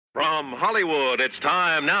From Hollywood, it's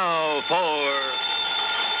time now for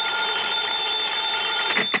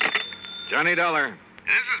Johnny Dollar.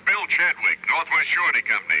 This is Bill Chadwick, Northwest Surety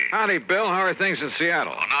Company. Howdy, Bill. How are things in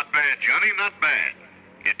Seattle? Oh, not bad, Johnny, not bad.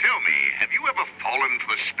 You tell me, have you ever fallen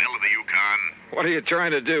for the spell of the Yukon? What are you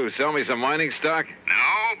trying to do? Sell me some mining stock?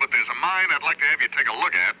 No, but there's a mine I'd like to have you take a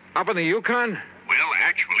look at. Up in the Yukon? Well,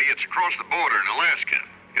 actually, it's across the border in Alaska.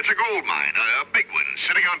 It's a gold mine, a big one,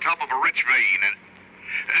 sitting on top of a rich vein.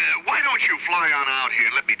 And why don't you fly on out here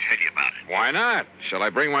and let me tell you about it? Why not? Shall I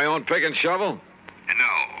bring my own pick and shovel?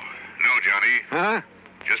 No, Johnny. Huh?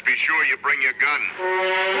 Just be sure you bring your gun.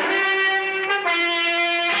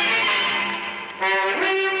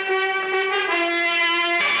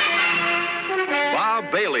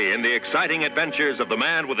 Bob Bailey in the exciting adventures of the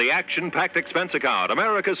man with the action-packed expense account,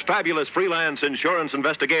 America's fabulous freelance insurance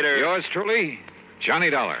investigator. Yours truly, Johnny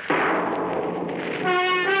Dollar.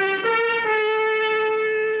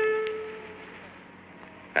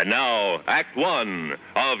 And now, Act One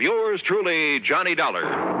of yours truly, Johnny Dollar.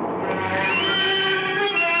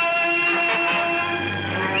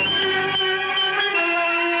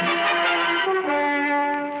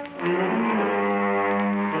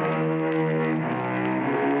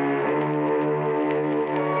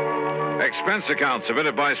 Expense account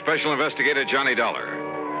submitted by Special Investigator Johnny Dollar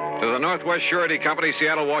to the Northwest Surety Company,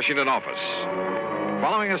 Seattle, Washington office.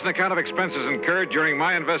 Following is an account of expenses incurred during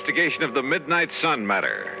my investigation of the Midnight Sun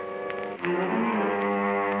matter.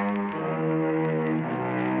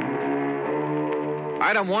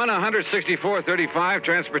 Item 1, $164.35,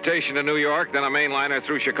 transportation to New York, then a mainliner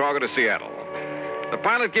through Chicago to Seattle. The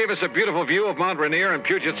pilot gave us a beautiful view of Mount Rainier and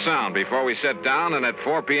Puget Sound before we set down, and at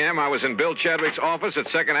 4 p.m. I was in Bill Chadwick's office at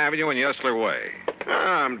 2nd Avenue and Yesler Way.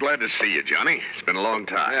 I'm glad to see you, Johnny. It's been a long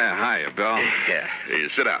time. Yeah, hiya, Bill. Yeah, you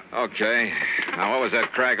sit down. Okay. Now, what was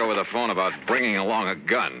that crack over the phone about bringing along a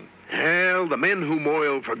gun? Well, the men who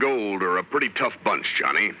moil for gold are a pretty tough bunch,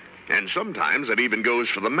 Johnny. And sometimes it even goes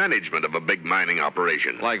for the management of a big mining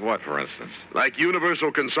operation. Like what, for instance? Like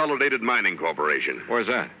Universal Consolidated Mining Corporation. Where's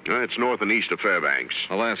that? It's north and east of Fairbanks.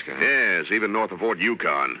 Alaska. Yes, even north of Fort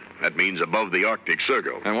Yukon. That means above the Arctic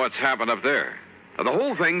Circle. And what's happened up there? The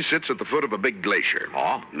whole thing sits at the foot of a big glacier.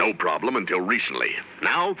 Oh? No problem until recently.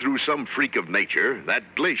 Now, through some freak of nature, that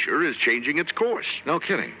glacier is changing its course. No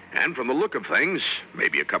kidding. And from the look of things,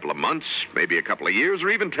 maybe a couple of months, maybe a couple of years, or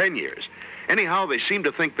even 10 years. Anyhow, they seem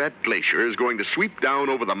to think that glacier is going to sweep down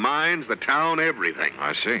over the mines, the town, everything.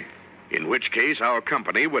 I see. In which case, our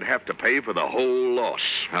company would have to pay for the whole loss.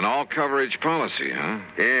 An all-coverage policy, huh?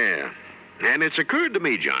 Yeah. And it's occurred to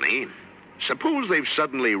me, Johnny, suppose they've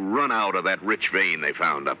suddenly run out of that rich vein they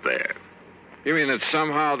found up there. You mean that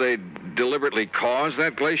somehow they deliberately caused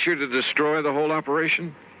that glacier to destroy the whole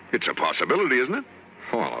operation? It's a possibility, isn't it?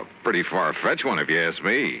 Well, a pretty far-fetched one, if you ask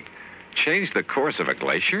me. Change the course of a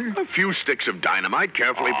glacier? A few sticks of dynamite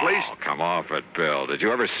carefully placed. Oh, come off it, Bill. Did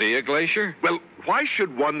you ever see a glacier? Well, why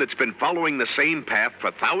should one that's been following the same path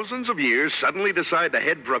for thousands of years suddenly decide to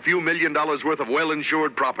head for a few $1 million worth of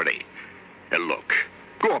well-insured property? Look,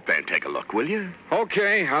 go up there and take a look, will you?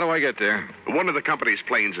 Okay, how do I get there? One of the company's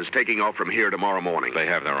planes is taking off from here tomorrow morning. They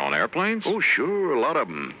have their own airplanes? Oh, sure, a lot of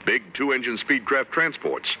them. Big two-engine speedcraft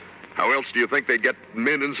transports. How else do you think they'd get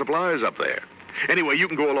men and supplies up there? Anyway, you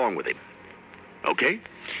can go along with him. Okay?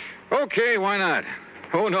 Okay, why not?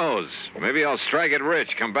 Who knows? Maybe I'll strike it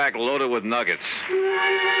rich, come back loaded with nuggets.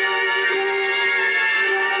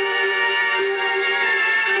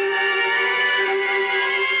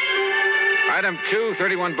 Item 2,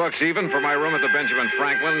 $31 even for my room at the Benjamin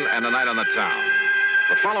Franklin and a night on the town.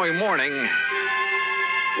 The following morning,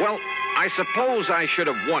 well, I suppose I should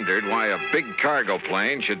have wondered why a big cargo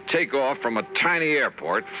plane should take off from a tiny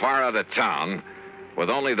airport far out of town with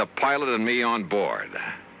only the pilot and me on board.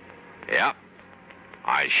 Yep,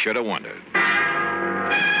 I should have wondered.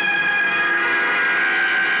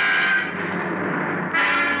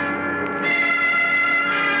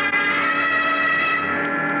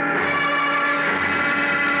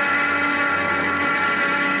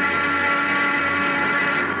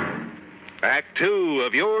 Act Two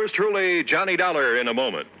of yours truly, Johnny Dollar, in a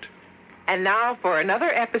moment. And now for another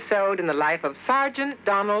episode in the life of Sergeant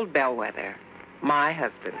Donald Bellwether, my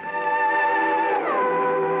husband.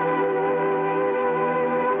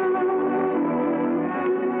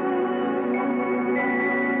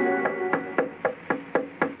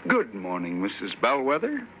 Good morning, Mrs.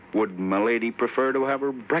 Bellwether. Would milady prefer to have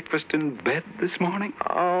her breakfast in bed this morning?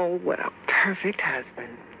 Oh, what a perfect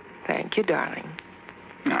husband. Thank you, darling.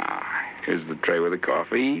 Ah, here's the tray with the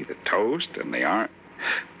coffee, the toast, and the orange.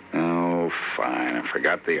 Oh, fine. I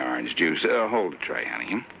forgot the orange juice. Hold the tray,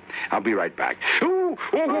 honey. I'll be right back. Ooh,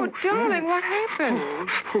 Oh, darling, what happened?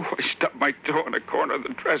 Oh, I stubbed my toe in the corner of the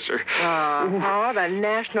dresser. Oh, the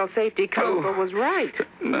National Safety Council was right.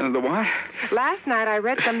 The what? Last night I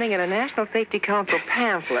read something in a National Safety Council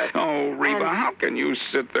pamphlet. Oh, Reba, And- how can you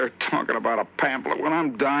sit there talking about a pamphlet when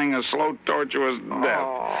I'm dying a slow, tortuous death?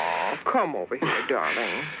 Oh, come over here,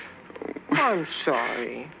 darling. I'm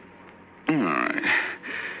sorry. All right.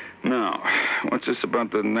 Now, what's this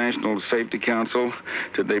about the National Safety Council?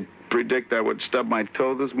 Did they predict I would stub my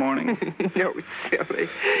toe this morning? No, silly.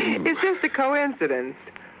 It's just a coincidence.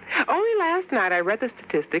 Only last night I read the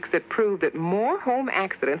statistics that prove that more home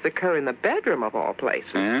accidents occur in the bedroom of all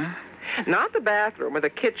places. Yeah? Not the bathroom or the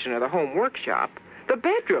kitchen or the home workshop. The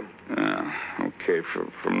bedroom. Okay,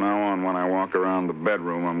 from now on, when I walk around the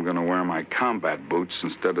bedroom, I'm going to wear my combat boots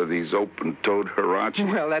instead of these open-toed Huaraches.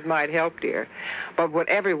 Well, that might help, dear. But what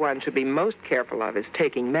everyone should be most careful of is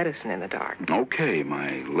taking medicine in the dark. Okay,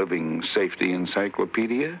 my living safety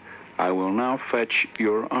encyclopedia. I will now fetch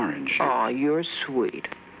your orange juice. Oh, you're sweet.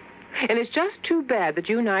 And it's just too bad that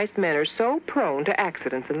you nice men are so prone to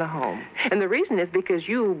accidents in the home. And the reason is because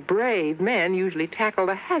you brave men usually tackle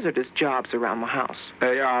the hazardous jobs around the house.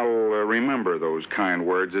 Hey, I'll remember those kind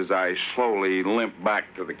words as I slowly limp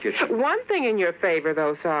back to the kitchen. One thing in your favor,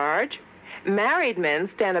 though, Sarge. Married men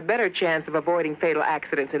stand a better chance of avoiding fatal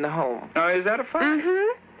accidents in the home. Is that a fact?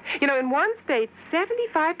 Mm-hmm. You know, in one state,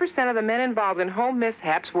 75% of the men involved in home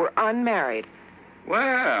mishaps were unmarried.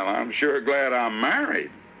 Well, I'm sure glad I'm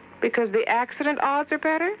married. Because the accident odds are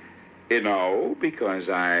better? Because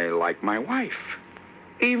I like my wife.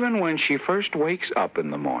 Even when she first wakes up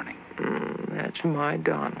in the morning. That's my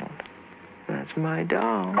Donald. That's my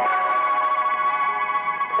doll.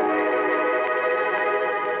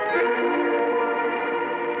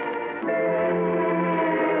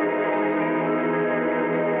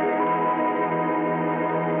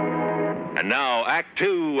 And now, Act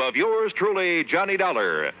Two of yours truly, Johnny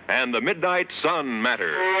Dollar, and the Midnight Sun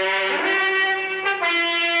Matter.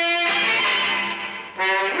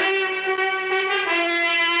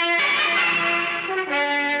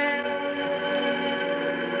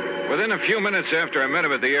 Within a few minutes after I met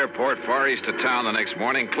him at the airport, far east of town the next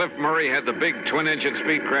morning, Cliff Murray had the big twin-engine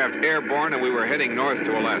Speedcraft airborne, and we were heading north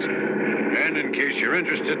to Alaska. And in case you're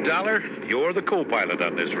interested, Dollar, you're the co-pilot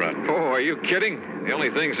on this run. Oh, are you kidding? The only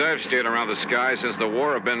things I've steered around the sky since the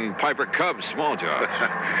war have been Piper Cubs, small jobs.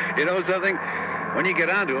 You know something? When you get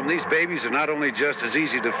onto them, these babies are not only just as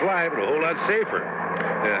easy to fly, but a whole lot safer.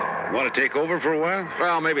 Want to take over for a while?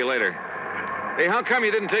 Well, maybe later. Hey, how come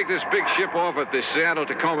you didn't take this big ship off at the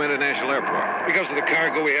Seattle-Tacoma International Airport? Because of the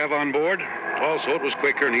cargo we have on board. Also, it was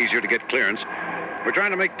quicker and easier to get clearance. We're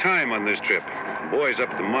trying to make time on this trip. The boys up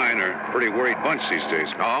at the mine are a pretty worried bunch these days.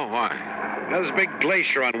 Oh, why? Now, there's a big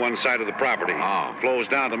glacier on one side of the property. Oh. It flows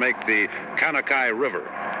down to make the Kanakai River.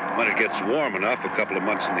 When it gets warm enough, a couple of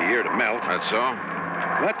months in the year to melt. That's so?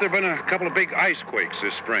 But there have been a couple of big ice quakes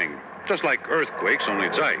this spring. Just like earthquakes, only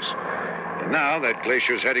it's ice. And now that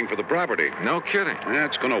glacier's heading for the property. No kidding. Yeah,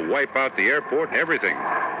 it's going to wipe out the airport and everything.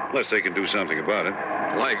 Unless they can do something about it.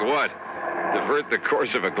 Like what? Divert the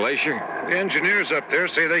course of a glacier? The engineers up there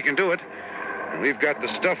say they can do it. And we've got the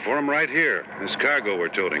stuff for them right here. This cargo we're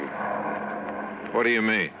toting. What do you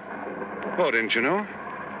mean? Oh, didn't you know?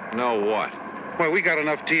 No what? Why, we got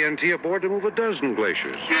enough TNT aboard to move a dozen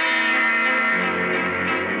glaciers.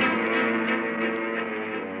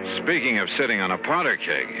 Speaking of sitting on a powder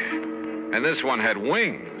keg, and this one had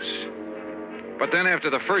wings. But then after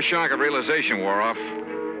the first shock of realization wore off,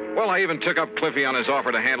 well, I even took up Cliffy on his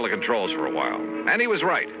offer to handle the controls for a while. And he was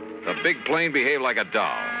right. The big plane behaved like a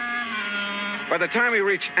doll. By the time we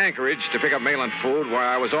reached Anchorage to pick up mail and food, why,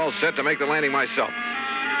 I was all set to make the landing myself.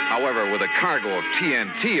 However, with a cargo of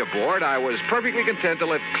TNT aboard, I was perfectly content to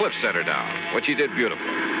let Cliff set her down, which he did beautifully.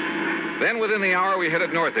 Then, within the hour, we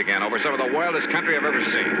headed north again over some of the wildest country I've ever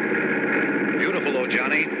seen. Beautiful, though,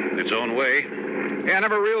 Johnny. In its own way. Yeah, I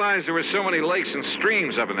never realized there were so many lakes and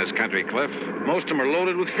streams up in this country, Cliff. Most of them are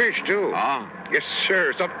loaded with fish, too. Oh? Yes,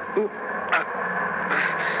 sir. Oh,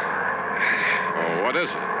 what is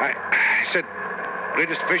it? I said,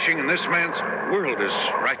 greatest fishing in this man's world is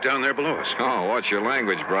right down there below us. Oh, watch your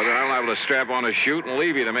language, brother. I'm liable to strap on a chute and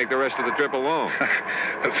leave you to make the rest of the trip alone.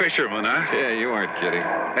 A fisherman, huh? Yeah, you aren't kidding.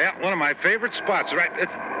 Yeah, one of my favorite spots, right?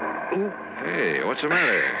 Ooh. Hey, what's the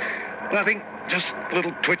matter? Nothing. Just a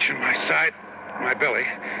little twitch in my side, my belly.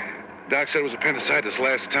 Doc said it was appendicitis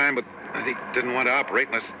last time, but I think didn't want to operate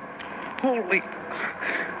unless... Holy...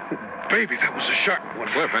 Baby, that was a sharp one.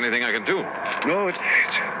 Cliff, anything I can do? No, it's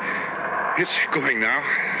going now.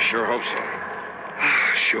 Sure hope so.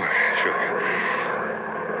 Sure.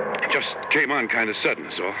 It just came on kind of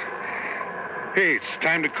sudden, so. Hey, it's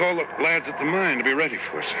time to call the lads at the mine to be ready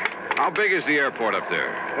for us. How big is the airport up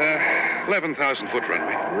there? 11,000-foot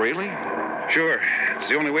runway. Really? Sure. It's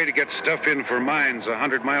the only way to get stuff in for mines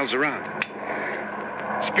 100 miles around.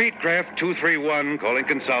 Speedcraft 231, calling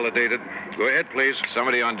Consolidated. Go ahead, please.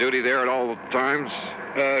 Somebody on duty there at all times?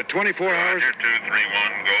 24 hours. Roger,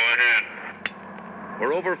 231, go ahead.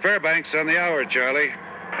 We're over Fairbanks on the hour, Charlie.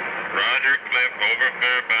 Roger, Cliff, over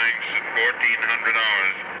Fairbanks at 1400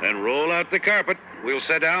 hours. Then roll out the carpet. We'll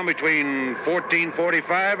set down between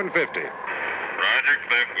 14:45 and 50. Roger,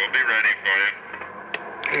 Cliff, we'll be ready for you.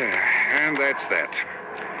 And that's that.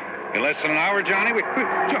 In less than an hour, Johnny,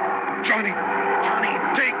 Johnny,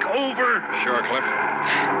 take over. Sure, Cliff.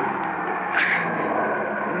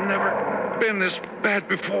 Never been this bad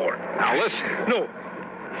before. Now listen. No.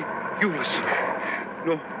 You listen.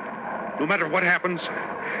 No matter what happens,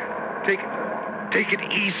 take it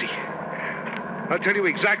easy. I'll tell you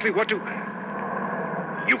exactly what to...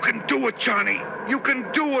 You can do it, Johnny. You can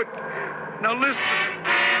do it. Now listen.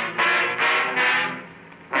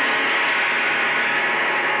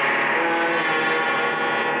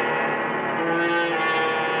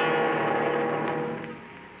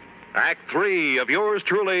 Act 3 of yours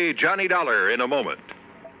truly, Johnny Dollar, in a moment.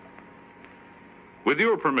 With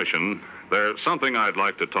your permission, there's something I'd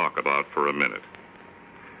like to talk about for a minute.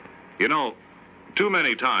 You know, too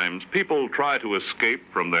many times people try to escape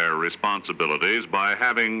from their responsibilities by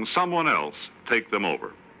having someone else take them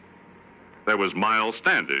over. There was Miles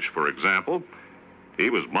Standish, for example. He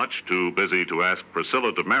was much too busy to ask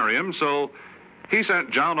Priscilla to marry him, so he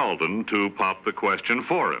sent John Alden to pop the question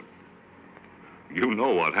for him. You know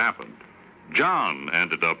what happened. John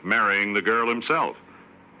ended up marrying the girl himself.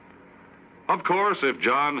 Of course, if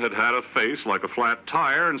John had had a face like a flat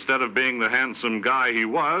tire instead of being the handsome guy he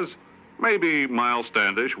was, maybe Miles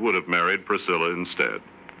Standish would have married Priscilla instead.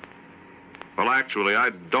 Well, actually, I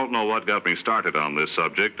don't know what got me started on this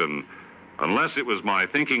subject, and unless it was my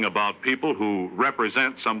thinking about people who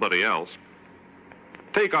represent somebody else.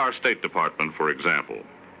 Take our State Department, for example.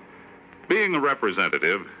 Being a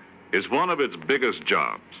representative is one of its biggest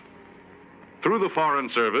jobs. Through the Foreign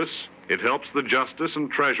Service, it helps the Justice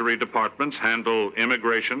and Treasury Departments handle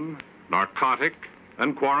immigration, narcotic,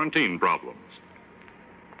 and quarantine problems.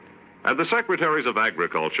 And the Secretaries of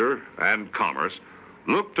Agriculture and Commerce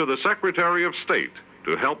look to the Secretary of State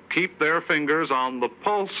to help keep their fingers on the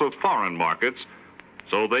pulse of foreign markets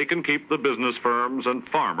so they can keep the business firms and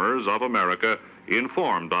farmers of America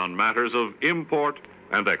informed on matters of import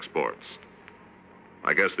and exports.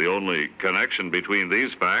 I guess the only connection between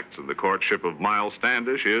these facts and the courtship of Miles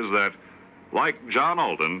Standish is that, like John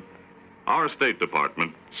Alden, our State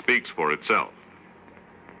Department speaks for itself.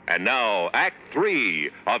 And now, Act 3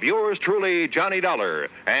 of yours truly, Johnny Dollar,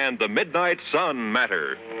 and the Midnight Sun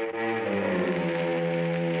matter.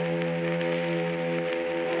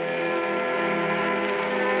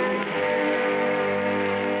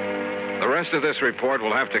 The rest of this report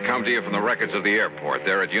will have to come to you from the records of the airport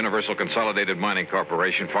there at Universal Consolidated Mining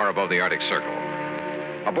Corporation, far above the Arctic Circle.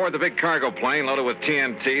 Aboard the big cargo plane loaded with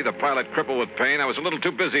TNT, the pilot crippled with pain, I was a little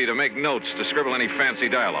too busy to make notes to scribble any fancy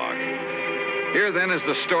dialogue. Here, then, is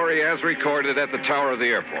the story as recorded at the tower of the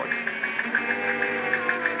airport.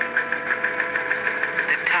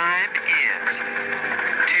 The time is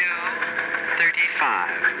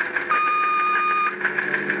 2:35.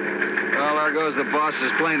 Well, there goes the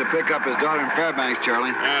boss's plane to pick up his daughter in Fairbanks,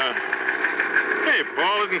 Charlie. Hey,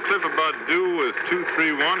 Paul, isn't Cliff about due with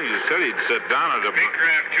 231? He said he'd sit down at a...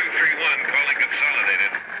 Speedcraft 231, calling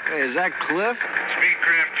Consolidated. Hey, is that Cliff?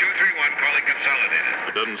 Speedcraft 231, calling Consolidated.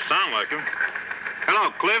 It doesn't sound like him.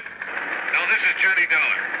 Hello, Cliff? No, this is Johnny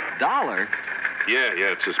Dollar. Dollar?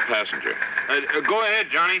 Yeah, it's his passenger. Go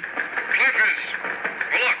ahead, Johnny. Cliff is...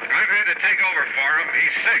 Well, look, I've had to take over for him.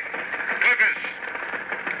 He's sick.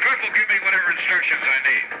 Cliff will give me whatever instructions I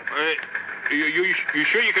need. You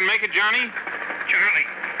sure you can make it, Johnny? Johnny,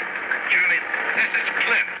 this is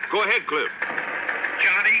Cliff. Go ahead, Cliff.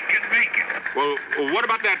 Johnny can make it. Well, what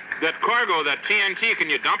about that cargo, that TNT? Can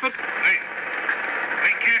you dump it?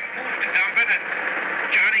 I can't move to dump it, and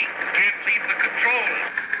Johnny can't leave the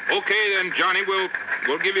control. Okay, then, Johnny,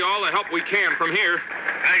 we'll give you all the help we can from here.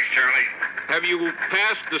 Thanks, Charlie. Have you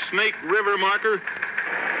passed the Snake River marker?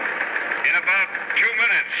 In about 2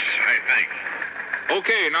 minutes, I think.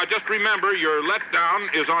 Okay, now just remember your letdown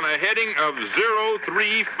is on a heading of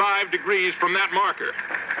 035 degrees from that marker.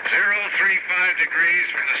 035 degrees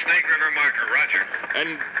from the Snake River marker, Roger.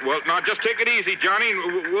 And, well, now just take it easy, Johnny,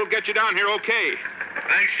 and we'll get you down here okay.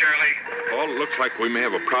 Thanks, Charlie. Well, it looks like we may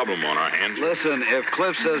have a problem on our hands. Listen, if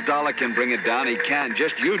Cliff says Dollar can bring it down, he can.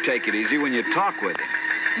 Just you take it easy when you talk with him.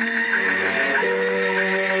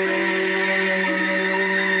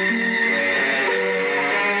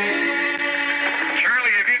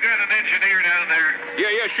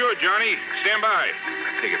 sure, Johnny. Stand by.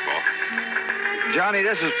 Take it, Paul. Johnny,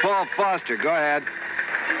 this is Paul Foster. Go ahead.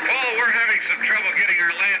 Paul, we're having some trouble getting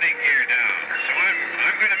our landing gear down. So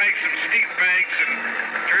I'm going to make some steep banks and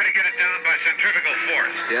try to get it down by centrifugal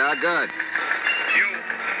force. Yeah, good.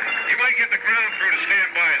 You might get the ground crew to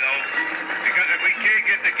stand by, though, because if we can't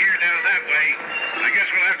get the gear down that way, I guess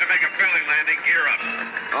we'll have to make a belly landing gear up.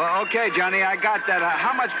 Okay, Johnny, I got that.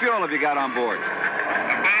 How much fuel have you got on board?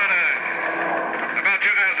 About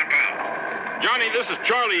 2,000 pounds. Johnny, this is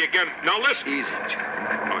Charlie again. Now listen. Easy.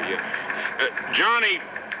 Oh, yeah. Johnny,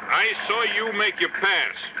 I saw you make your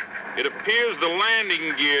pass. It appears the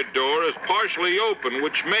landing gear door is partially open,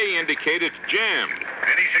 which may indicate it's jammed.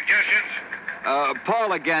 Any suggestions?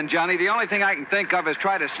 Paul again, Johnny. The only thing I can think of is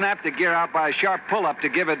try to snap the gear out by a sharp pull-up to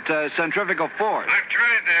give it centrifugal force. I've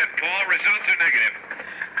tried that, Paul. Results are negative.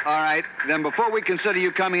 All right. Then before we consider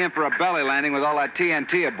you coming in for a belly landing with all that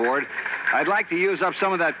TNT aboard, I'd like to use up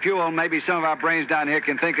some of that fuel. Maybe some of our brains down here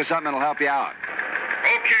can think of something that'll help you out.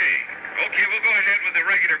 Okay, we'll go ahead with the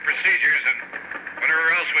regular procedures and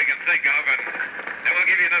whatever else we can think of, and then we'll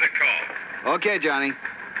give you another call. Okay, Johnny.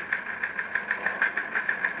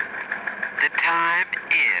 The time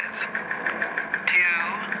is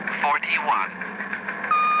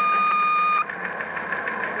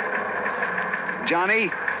 2:41.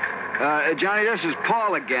 Johnny? Johnny, this is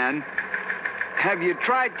Paul again. Have you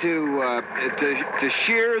tried to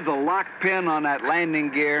shear the lock pin on that landing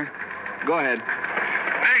gear? Go ahead.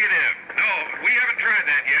 Negative. No, we haven't tried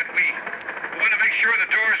that yet. We want to make sure the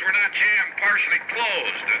doors were not jammed partially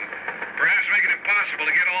closed and perhaps make it impossible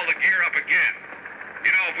to get all the gear up again. You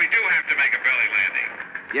know, if we do have to make a belly landing.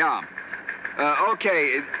 Yeah.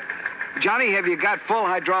 Okay. Johnny, have you got full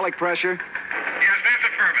hydraulic pressure? Yes, that's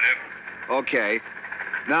affirmative. Okay.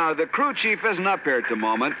 Now, the crew chief isn't up here at the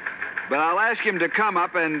moment, but I'll ask him to come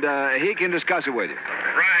up and he can discuss it with you.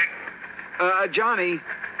 Right. Johnny,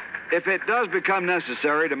 if it does become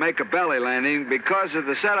necessary to make a belly landing because of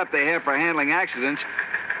the setup they have for handling accidents,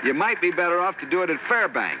 you might be better off to do it at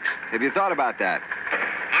Fairbanks. Have you thought about that?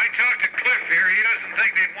 I talked to Cliff here. He doesn't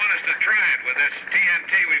think they'd want us to try it with this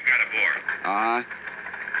TNT we've got aboard.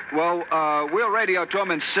 Well, we'll radio to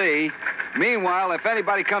him and see. Meanwhile, if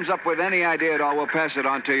anybody comes up with any idea at all, we'll pass it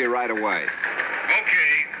on to you right away.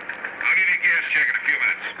 Okay. I'll give you a gas check in a few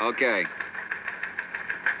minutes. Okay.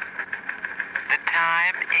 The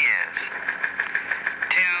time is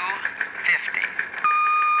 2:50.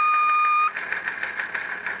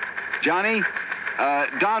 Johnny,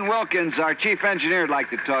 Don Wilkins, our chief engineer, would like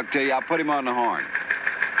to talk to you. I'll put him on the horn.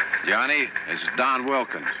 Johnny, this is Don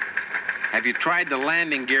Wilkins. Have you tried the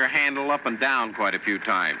landing gear handle up and down quite a few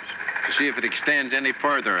times to see if it extends any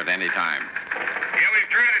further at any time? Yeah, we've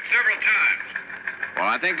tried it several times. Well,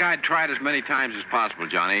 I think I'd try it as many times as possible,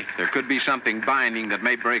 Johnny. There could be something binding that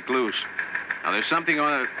may break loose. Now, there's something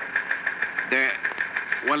on it.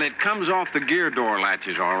 Well, it comes off the gear door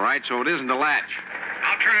latches, all right, so it isn't a latch.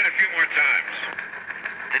 I'll try it a few more times.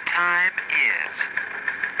 The time is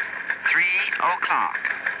 3 o'clock.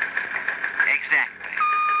 Exactly.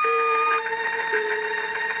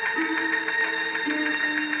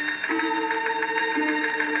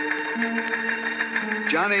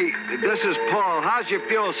 Johnny, this is Paul. How's your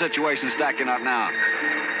fuel situation stacking up now? Oh,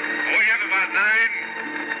 we have about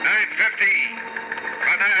 950,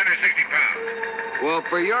 about 960 pounds. Well,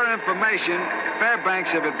 for your information, Fairbanks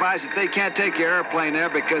have advised that they can't take your airplane there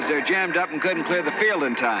because they're jammed up and couldn't clear the field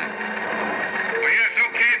in time. Well, yes,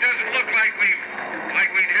 okay. It doesn't look like we'd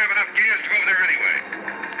have enough gas to go over there anyway.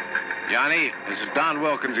 Johnny, this is Don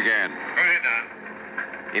Wilkins again. Go ahead, Don.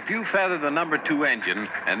 If you feather the number 2 engine,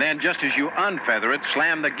 and then just as you unfeather it,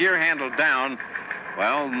 slam the gear handle down,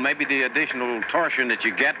 well, maybe the additional torsion that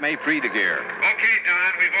you get may free the gear. Okay,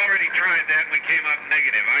 Don, we've already tried that and we came up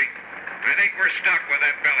negative. I think we're stuck with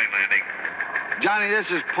that belly landing. Johnny, this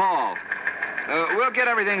is Paul. We'll get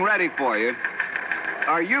everything ready for you.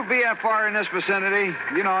 Are you VFR in this vicinity?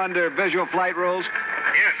 You know, under visual flight rules?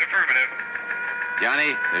 Yes, affirmative.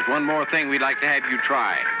 Johnny, there's one more thing we'd like to have you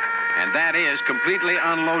try, and that is completely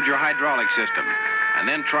unload your hydraulic system, and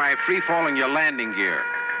then try free-falling your landing gear.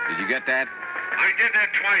 Did you get that? I did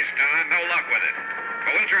that twice, Don. No luck with it.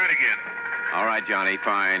 But we'll try it again. All right, Johnny,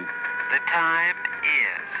 fine. The time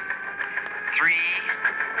is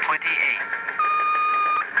 3:28.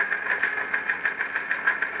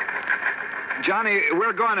 Johnny,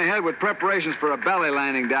 we're going ahead with preparations for a belly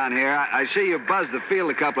landing down here. I see you buzzed the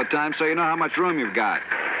field a couple of times, so you know how much room you've got.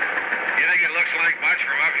 You think it looks like much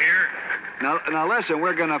from up here? Now listen,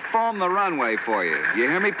 we're going to foam the runway for you. You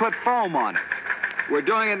hear me? Put foam on it. We're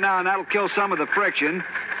doing it now, and that'll kill some of the friction.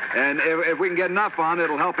 And if we can get enough on,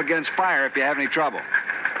 it'll help against fire if you have any trouble.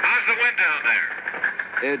 How's the wind down there?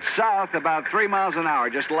 It's south about 3 miles an hour,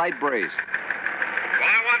 just light breeze. Well,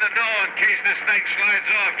 I wanted to know in case this thing slides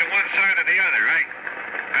off to one side or the other.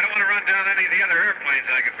 I don't want to run down any of the other airplanes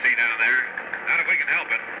I can see down there. Not if we can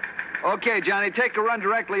help it. Okay, Johnny, take a run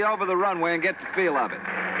directly over the runway and get the feel of it.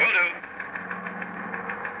 Will do.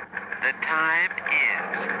 The time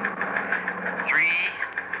is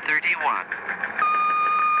 3:31.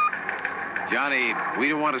 Johnny, we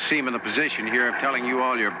don't want to seem in the position here of telling you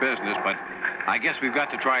all your business, but I guess we've got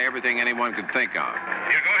to try everything anyone could think of.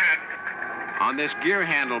 Yeah, go ahead. On this gear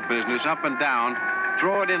handle business, up and down,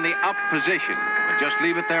 throw it in the up position. But just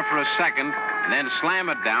leave it there for a second, and then slam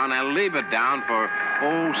it down and leave it down for,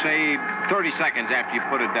 say 30 seconds after you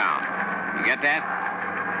put it down. You get that?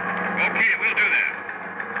 Okay, we'll do that.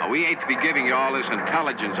 We hate to be giving you all this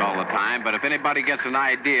intelligence all the time, but if anybody gets an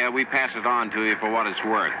idea, we pass it on to you for what it's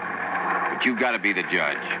worth. But you've got to be the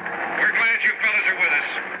judge. We're glad you fellas are with us.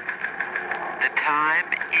 The time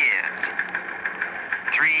is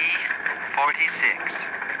 3:46.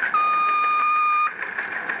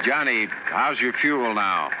 Johnny, how's your fuel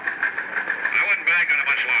now? I wouldn't bank on it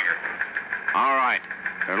much longer. All right.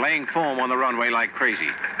 They're laying foam on the runway like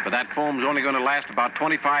crazy, but that foam's only going to last about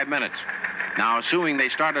 25 minutes. Now, assuming they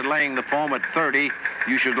started laying the foam at 30,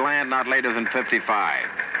 you should land not later than 55.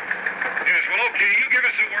 Yes, well, okay. You give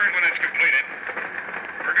us a word when it's completed.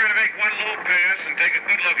 We're going to make one low pass and take a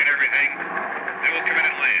good look at everything. Then we'll come in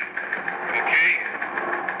and land. Okay?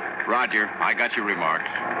 Roger. I got your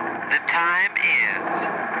remarks. The time is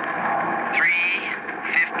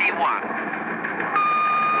 3:51.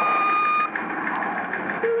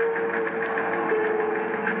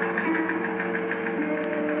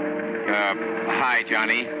 Hi,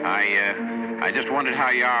 Johnny. I just wondered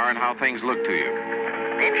how you are and how things look to you.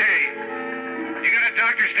 Okay. You got a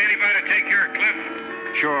doctor standing by to take care of Cliff?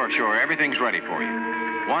 Sure. Everything's ready for you.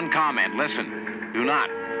 One comment. Listen. Do not,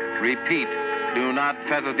 repeat, do not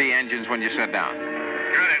feather the engines when you sit down.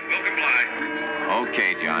 Got it. We'll comply.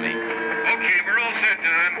 Okay, Johnny. Okay, we're all set,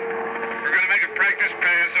 Don. We're going to make a practice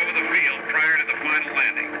pass over the field prior to the final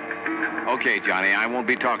landing. Okay, Johnny, I won't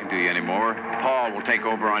be talking to you anymore. Paul will take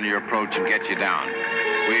over on your approach and get you down.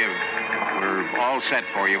 We're all set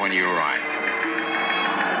for you when you arrive.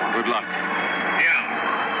 Good luck.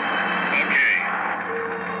 Yeah. Okay.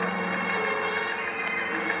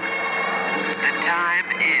 The time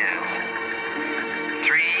is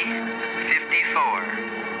 3:54.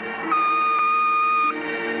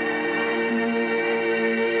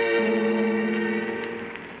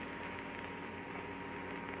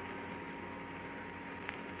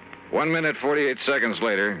 One minute, 48 seconds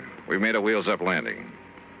later, we made a wheels-up landing.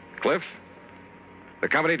 Cliff, the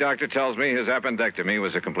company doctor tells me his appendectomy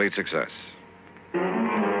was a complete success. A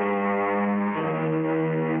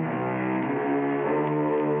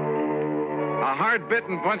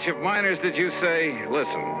hard-bitten bunch of miners, did you say?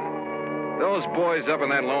 Listen, those boys up in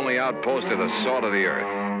that lonely outpost are the salt of the earth.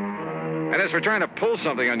 And as for trying to pull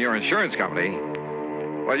something on your insurance company,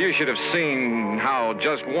 well, you should have seen how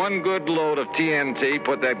just one good load of TNT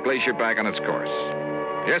put that glacier back on its course.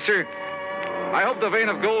 Yes, sir. I hope the vein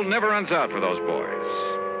of gold never runs out for those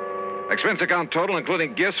boys. Expense account total,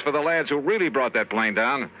 including gifts for the lads who really brought that plane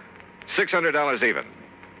down, $600 even.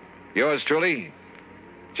 Yours truly,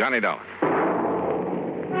 Johnny Dollar.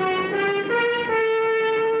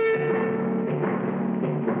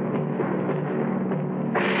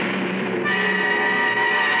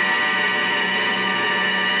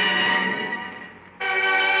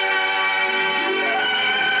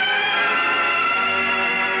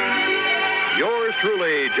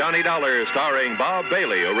 Truly, Johnny Dollar, starring Bob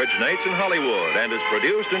Bailey, originates in Hollywood and is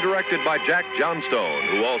produced and directed by Jack Johnstone,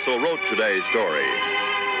 who also wrote today's story.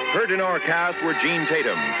 Heard in our cast were Gene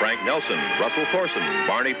Tatum, Frank Nelson, Russell Thorson,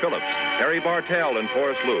 Barney Phillips, Harry Bartell, and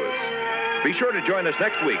Forrest Lewis. Be sure to join us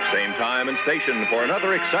next week, same time and station, for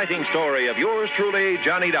another exciting story of yours truly,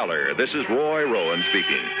 Johnny Dollar. This is Roy Rowan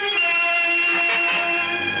speaking.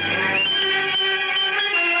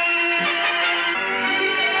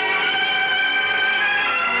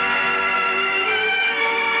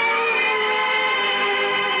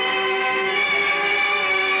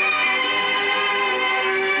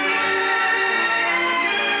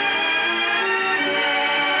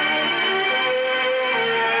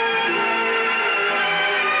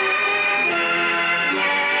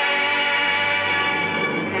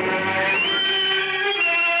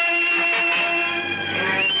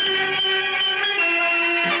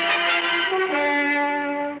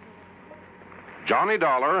 Johnny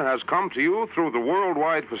Dollar has come to you through the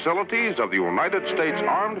worldwide facilities of the United States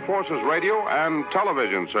Armed Forces Radio and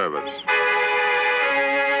Television Service.